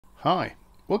Hi,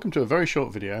 welcome to a very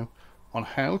short video on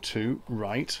how to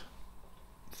write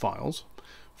files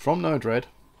from Node-RED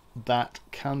that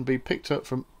can be picked up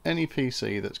from any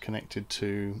PC that's connected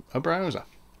to a browser.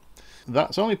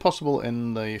 That's only possible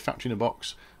in the factory in a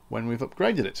box when we've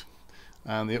upgraded it,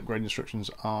 and the upgrade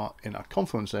instructions are in our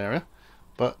Confluence area,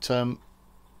 but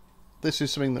this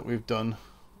is something that we've done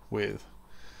with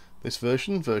this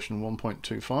version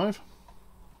 1.25.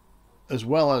 As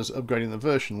well as upgrading the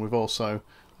version, we've also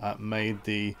made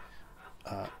the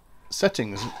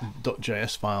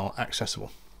settings.js file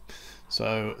accessible.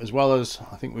 So as well as,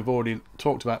 I think we've already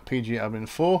talked about pgadmin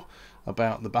 4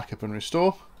 about the backup and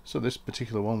restore, so this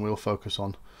particular one we'll focus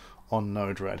on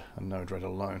Node-RED and Node-RED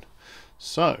alone.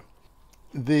 So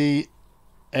the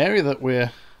area that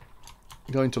we're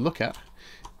going to look at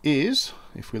is,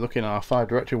 if we look in our file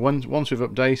directory, once we've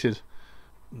updated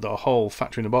the whole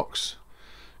factory in a box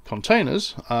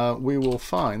containers, we will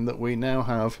find that we now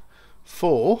have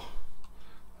four,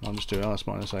 I'll just do ls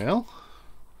minus al,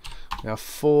 we have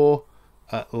four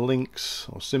links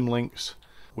or symlinks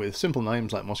with simple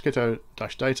names like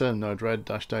mosquito-data,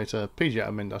 node-red-data,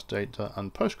 pgadmin-data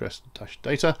and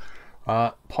postgres-data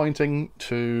pointing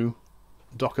to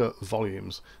Docker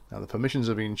volumes. Now the permissions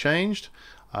have been changed,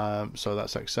 so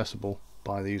that's accessible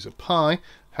by the user Pi.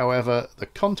 However, the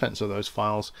contents of those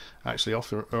files actually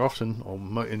often,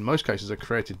 or in most cases, are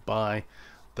created by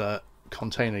the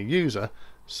container user.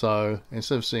 So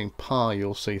instead of seeing Pi,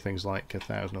 you'll see things like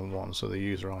 1001, so the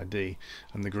user ID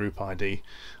and the group ID,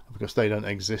 because they don't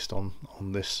exist on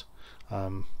this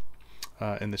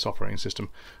in this operating system.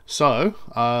 So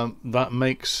that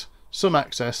makes some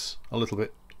access a little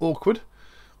bit awkward.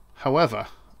 However,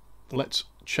 let's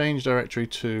change directory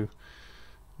to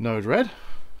Node-RED,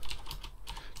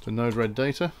 to Node-RED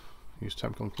data, use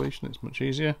tab completion, it's much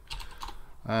easier,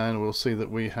 and we'll see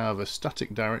that we have a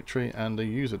static directory and a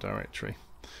user directory.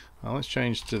 Now let's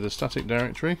change to the static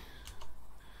directory,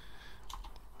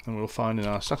 and we'll find in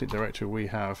our static directory we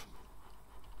have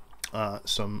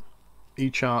some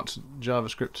eChart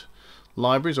JavaScript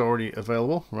libraries already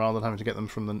available rather than having to get them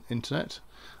from the internet,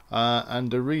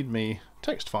 and a README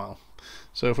text file.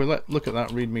 So if we look at that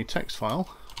README text file,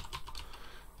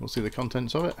 we'll see the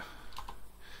contents of it,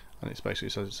 and it basically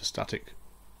says it's a static.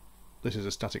 This is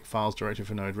a static files directory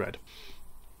for Node-RED.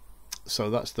 So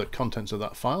that's the contents of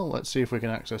that file. Let's see if we can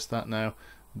access that now.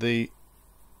 The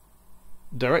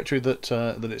directory that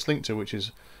it's linked to, which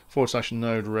is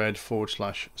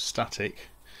 /node-red/static,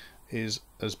 has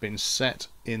been set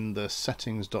in the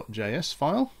settings.js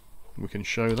file. We can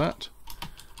show that.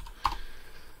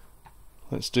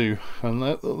 Let's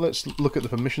look at the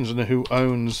permissions and who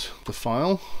owns the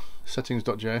file.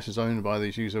 Settings.js is owned by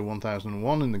this user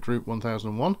 1001 in the group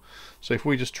 1001. So if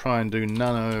we just try and do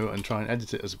nano and try and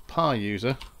edit it as a Pi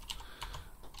user,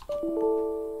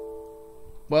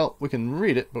 well, we can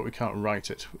read it, but we can't write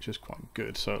it, which is quite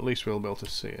good. So at least we'll be able to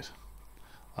see it.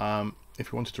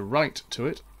 If we wanted to write to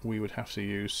it, we would have to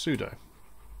use sudo.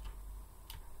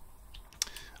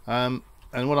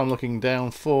 And what I'm looking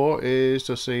down for is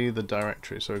to see the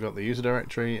directory. So we've got the user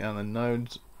directory and the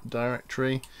nodes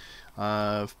directory.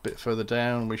 A bit further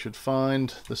down we should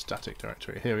find the static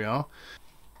directory. Here we are.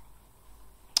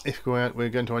 If we're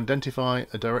going to identify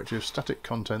a directory of static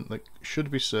content that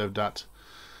should be served at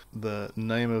the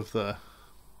name of the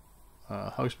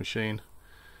host machine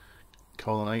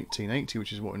 :1880,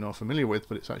 which is what we're not familiar with,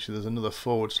 but it's actually, there's another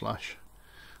 /,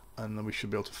 and then we should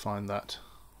be able to find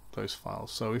those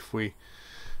files. So if we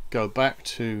go back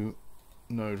to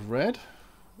Node-RED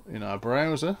in our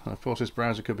browser, and of course this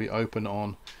browser could be open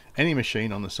on any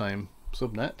machine on the same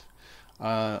subnet,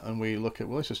 and we look at,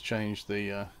 well, let's just change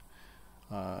the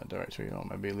directory, or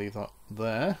maybe leave that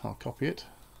there. I'll copy it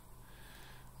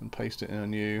and paste it in a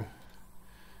new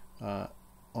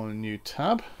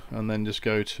tab, and then just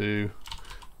go to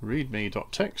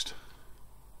readme.txt.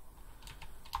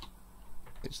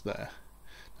 It's there.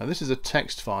 Now this is a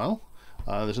text file.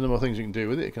 There's a number of things you can do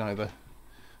with it. You can either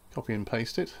copy and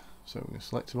paste it, so we can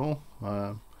select them all.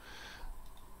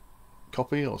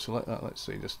 Copy or select that. Let's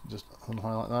see, just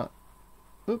unhighlight that.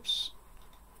 Oops.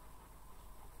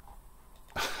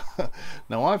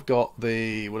 Now I've got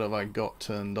the, what have I got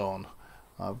turned on?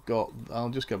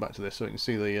 I'll just go back to this so we can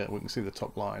see the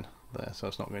top line there. So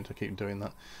it's not going to keep doing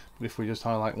that. But if we just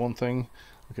highlight one thing,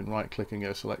 we can right click and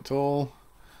go select all.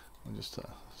 I'll just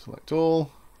select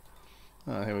all.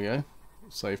 Here we go.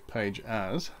 Save page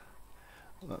as.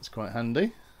 That's quite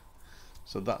handy.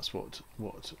 So that's what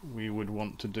we would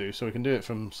want to do. So we can do it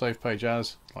from save page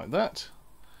as like that.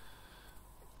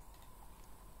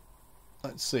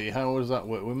 Let's see, how does that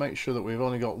work? We make sure that we've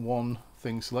only got one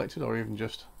thing selected, or even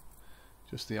just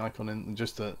just the icon in,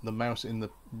 just the mouse in the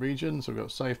region. So we've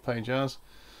got save page as,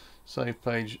 save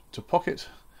page to pocket.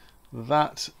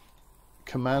 That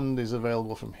command is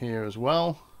available from here as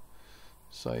well.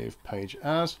 Save page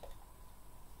as,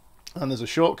 and there's a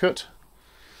shortcut,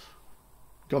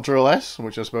 Ctrl S,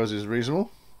 which I suppose is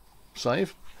reasonable.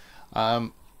 Save.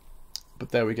 But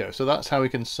there we go. So that's how we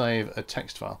can save a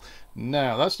text file.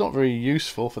 Now that's not very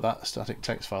useful for that static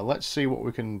text file. Let's see what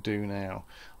we can do now.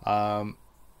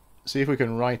 See if we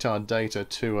can write our data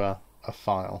to a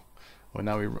file. Well,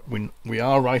 now we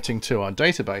are writing to our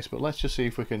database, but let's just see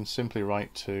if we can simply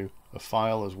write to a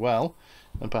file as well,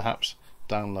 and perhaps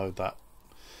download that.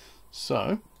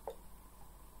 So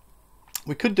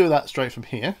we could do that straight from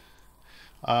here.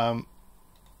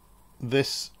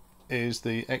 This is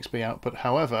the XB output.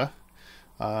 However,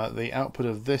 the output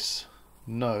of this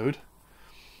node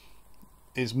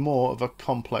is more of a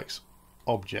complex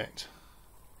object,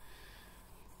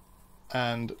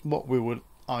 and what we would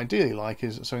ideally like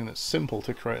is something that's simple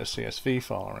to create a CSV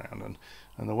file around,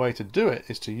 and the way to do it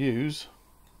is to use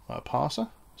a parser,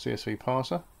 CSV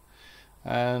parser,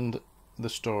 and the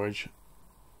storage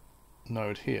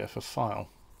node here for file,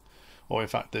 or in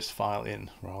fact this file in,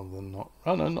 rather than not,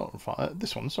 oh no, not file,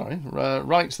 this one, sorry,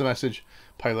 writes the message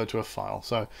payload to a file.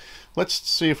 So let's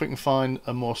see if we can find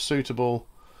a more suitable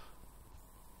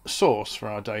source for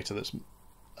our data.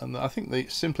 And I think the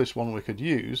simplest one we could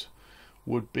use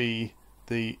would be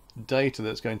the data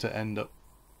that's going to end up,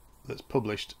 that's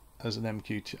published as an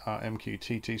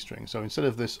MQTT string. So instead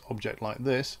of this object like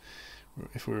this,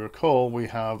 if we recall, we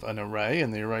have an array,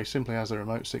 and the array simply has the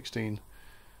remote 16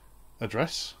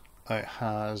 address. It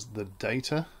has the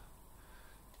data,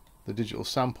 the digital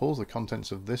samples, the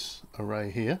contents of this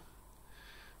array here,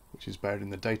 which is buried in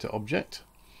the data object,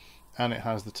 and it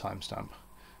has the timestamp.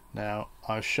 Now,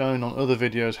 I've shown on other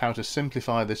videos how to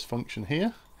simplify this function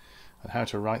here, and how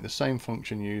to write the same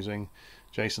function using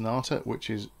JSON, which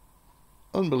is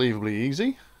unbelievably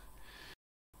easy.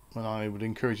 And I would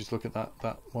encourage you to look at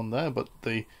that one there. But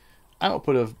the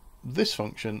output of this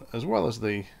function, as well as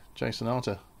the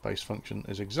JSON based function,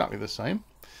 is exactly the same.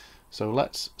 So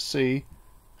let's see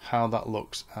how that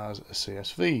looks as a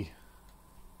CSV.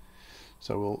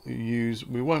 So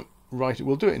we won't write it.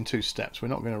 We'll do it in two steps. We're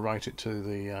not going to write it to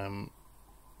the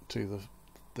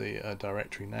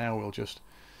directory now. We'll just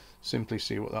simply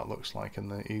see what that looks like, and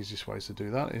the easiest ways to do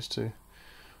that is to,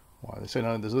 well, they say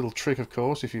no, there's a little trick, of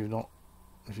course, if you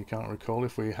can't recall.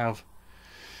 If we have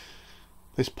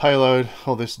this payload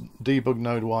or this debug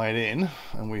node wired in,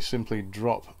 and we simply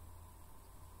drop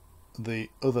the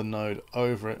other node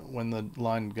over it, when the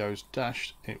line goes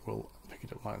dashed, it will pick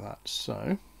it up like that.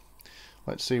 So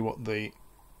let's see what the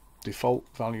default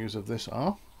values of this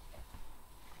are.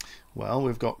 Well,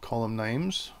 we've got column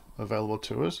names available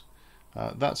to us.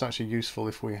 That's actually useful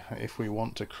if we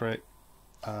want to create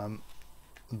or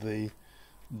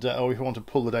if we want to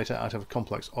pull the data out of a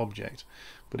complex object.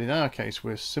 But in our case,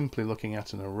 we're simply looking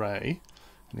at an array,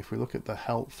 and if we look at the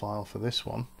help file for this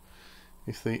one,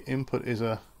 if the input is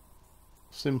a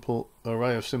simple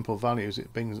array of simple values,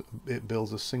 it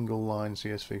builds a single line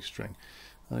CSV string,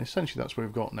 and essentially that's what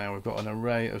we've got now. We've got an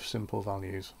array of simple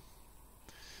values.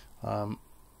 I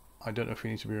don't know if we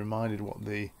need to be reminded what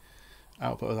the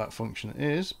output of that function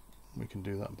is. We can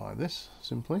do that by this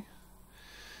simply.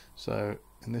 So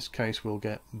in this case, we'll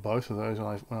get both of those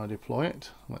when I deploy it.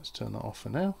 Let's turn that off for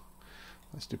now.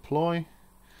 Let's deploy.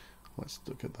 Let's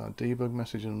look at that debug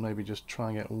message and maybe just try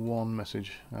and get one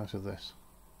message out of this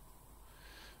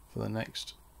for the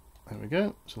next. There we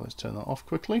go. So let's turn that off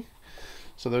quickly.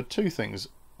 So there are two things.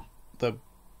 They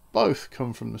both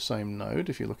come from the same node.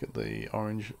 If you look at the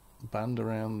orange band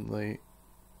around there,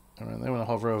 when I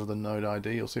hover over the node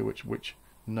ID, you'll see which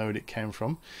node it came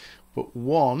from. But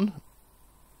one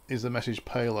is the message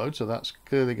payload, so that's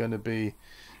clearly going to be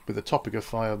with the topic of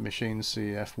file machine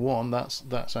CF1.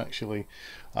 That's actually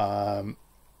the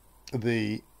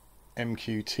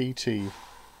MQTT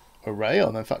array,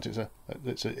 and in fact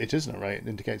it is an array. It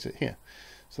indicates it here.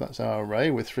 So that's our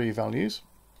array with 3 values,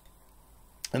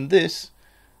 and this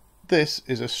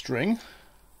is a string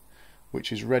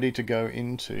which is ready to go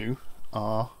into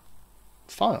our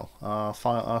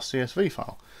CSV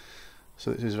file.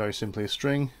 So this is very simply a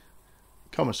string,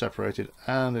 comma separated,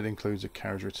 and it includes a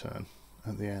carriage return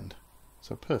at the end.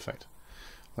 So perfect.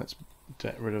 Let's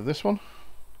get rid of this one,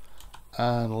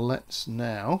 and let's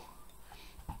now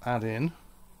add in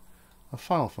a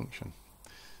file function.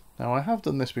 Now I have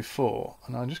done this before,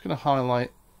 and I'm just going to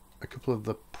highlight a couple of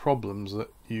the problems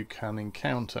that you can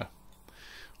encounter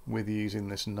with using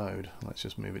this node. Let's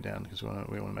just move it down because we want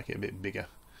to make it a bit bigger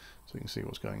so you can see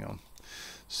what's going on.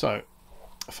 So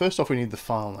first off we need the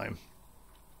file name.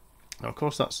 Now of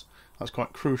course that's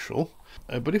quite crucial,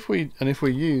 but if we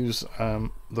use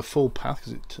the full path,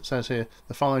 because it says here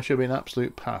the file name should be an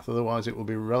absolute path, otherwise it will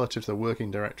be relative to the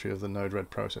working directory of the Node-RED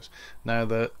process. Now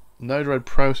the Node-RED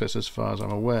process, as far as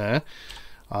I'm aware,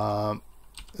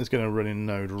 is going to run in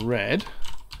Node-RED,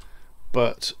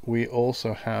 but we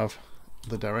also have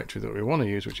the directory that we want to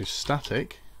use, which is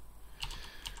static,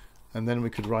 and then we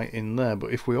could write in there.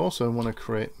 But if we also want to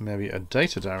create maybe a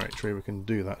data directory, we can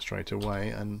do that straight away,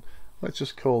 and let's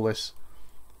just call this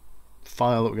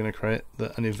file that we're going to create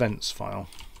an events file.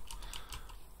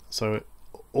 So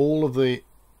all of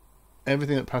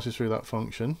everything that passes through that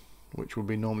function, which will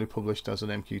be normally published as an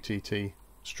MQTT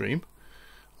stream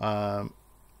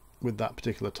with that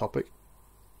particular topic,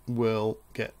 will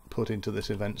get put into this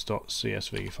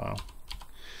events.csv file.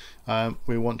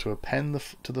 We want to append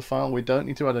to the file. We don't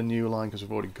need to add a new line because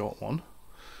we've already got one,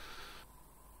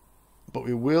 but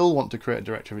we will want to create a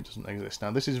directory if it doesn't exist.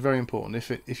 Now this is very important.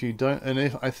 If you don't, and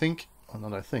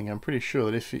I'm pretty sure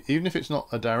that even if it's not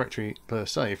a directory per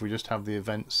se, if we just have the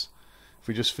events, if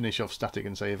we just finish off static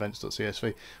and say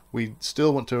events.csv, we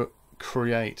still want to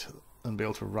create and be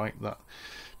able to write that,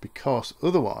 because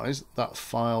otherwise that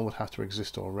file would have to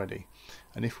exist already.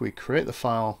 And if we create the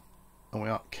file and we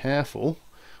aren't careful,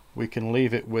 we can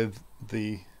leave it with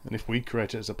and if we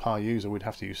create it as a par user, we'd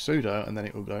have to use sudo, and then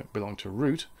it will belong to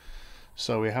root.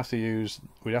 So we'd have to use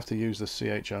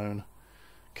the chown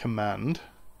command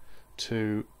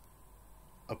to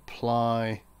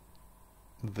apply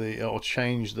or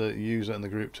change the user and the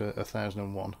group to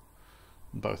 1001,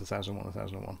 both 1001 and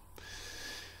 1001.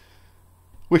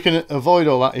 We can avoid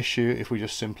all that issue if we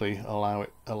just simply allow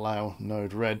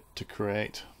Node-RED to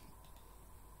create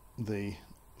the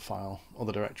file or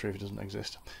the directory if it doesn't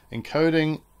exist.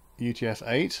 Encoding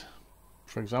UTF-8,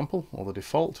 for example, or the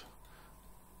default.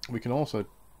 We can also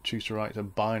choose to write a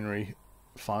binary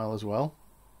file as well,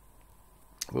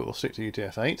 but we'll stick to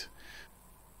UTF-8,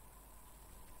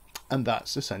 and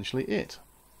that's essentially it.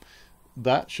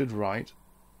 That should write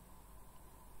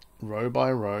row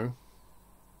by row.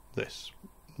 This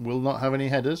will not have any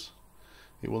headers.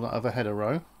 It will not have a header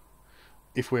row.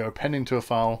 If we are appending to a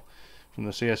file from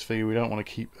the CSV, we don't want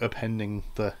to keep appending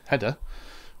the header.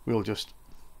 We'll just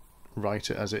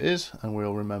write it as it is, and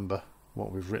we'll remember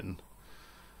what we've written.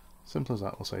 Simple as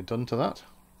that. We'll say done to that,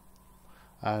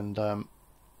 and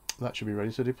that should be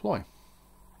ready to deploy.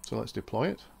 So let's deploy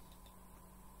it.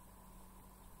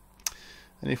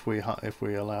 And if we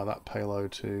allow that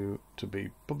payload to be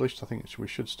published, I think we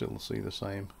should still see the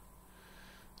same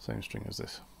string as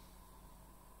this.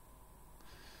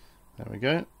 There we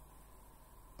go.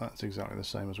 That's exactly the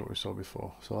same as what we saw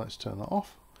before. So let's turn that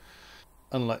off,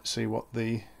 and let's see what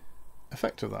the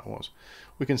effect of that was.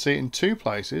 We can see it in two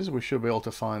places. We should be able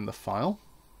to find the file.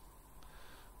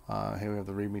 Here we have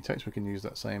the readme text. We can use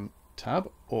that same tab,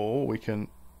 or we can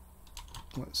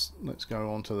let's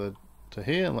go on to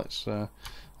here, and let's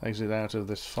exit out of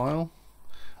this file.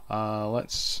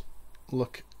 Let's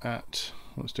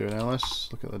do an ls,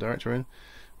 look at the directory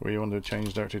where you want to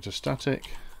change directory to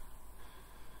static,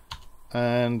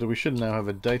 and we should now have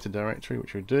a data directory,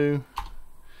 which we do,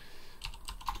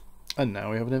 and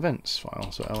now we have an events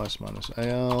file. So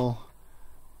ls-al,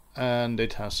 and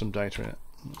it has some data in it.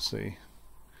 Let's see,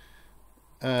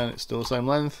 and it's still the same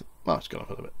length. Well, it's gone up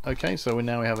a little bit. Okay, so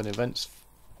now we have an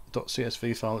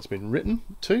events.csv file that's been written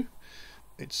to.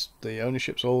 The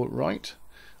ownership's all right.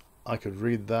 I could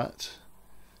read that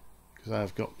because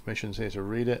I've got permissions here to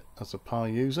read it as a par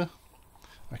user.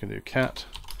 I can do cat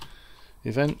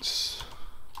events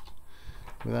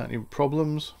without any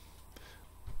problems,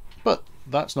 but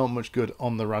that's not much good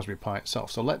on the Raspberry Pi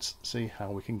itself. So let's see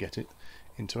how we can get it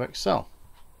into Excel.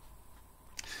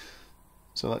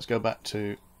 So let's go back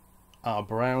to our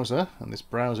browser, and this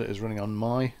browser is running on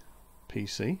my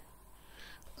PC,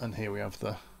 and here we have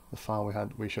the file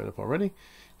we showed up already.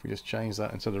 If we just change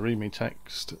that instead of readme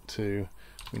text to,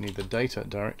 we need the data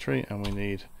directory, and we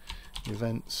need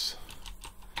events.csv,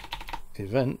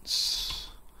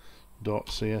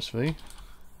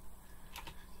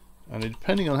 and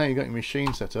depending on how you got your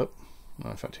machine set up,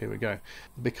 in fact here we go,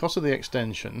 because of the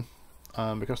extension,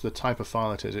 because of the type of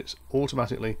file it is, it's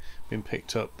automatically been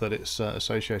picked up that it's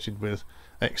associated with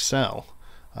Excel,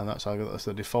 and that's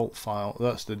the default file.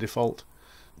 That's the default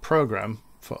program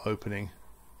for opening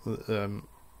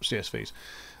CSVs.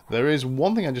 There is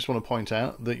one thing I just want to point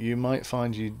out that you might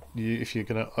find if you're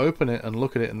going to open it and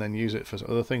look at it and then use it for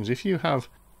other things. If you have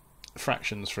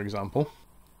fractions, for example,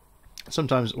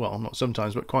 Sometimes, well, not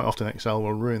sometimes, but quite often Excel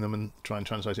will ruin them and try and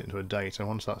translate it into a date, and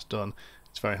once that's done,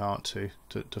 it's very hard to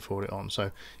forward it on.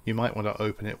 So you might want to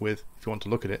open it with, if you want to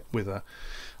look at it, with a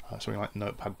something like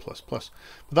Notepad++. But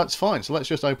that's fine, so let's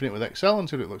just open it with Excel and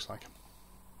see what it looks like.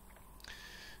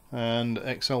 And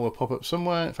Excel will pop up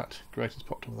somewhere. In fact, great, it's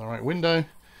popped up in the right window.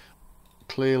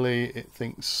 Clearly it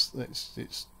thinks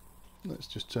it's let's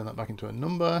just turn that back into a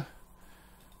number.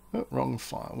 Oh, wrong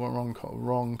file,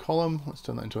 wrong column. Let's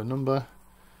turn that into a number.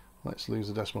 Let's lose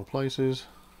the decimal places.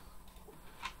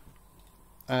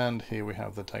 And here we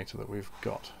have the data that we've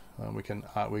got. We can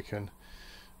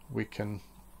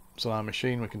it's on our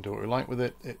machine. We can do what we like with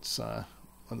it. It's at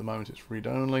the moment it's read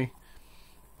only,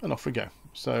 and off we go.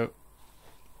 So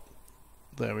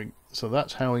so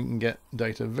that's how we can get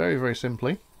data very, very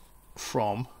simply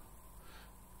from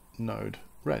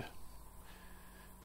Node-RED.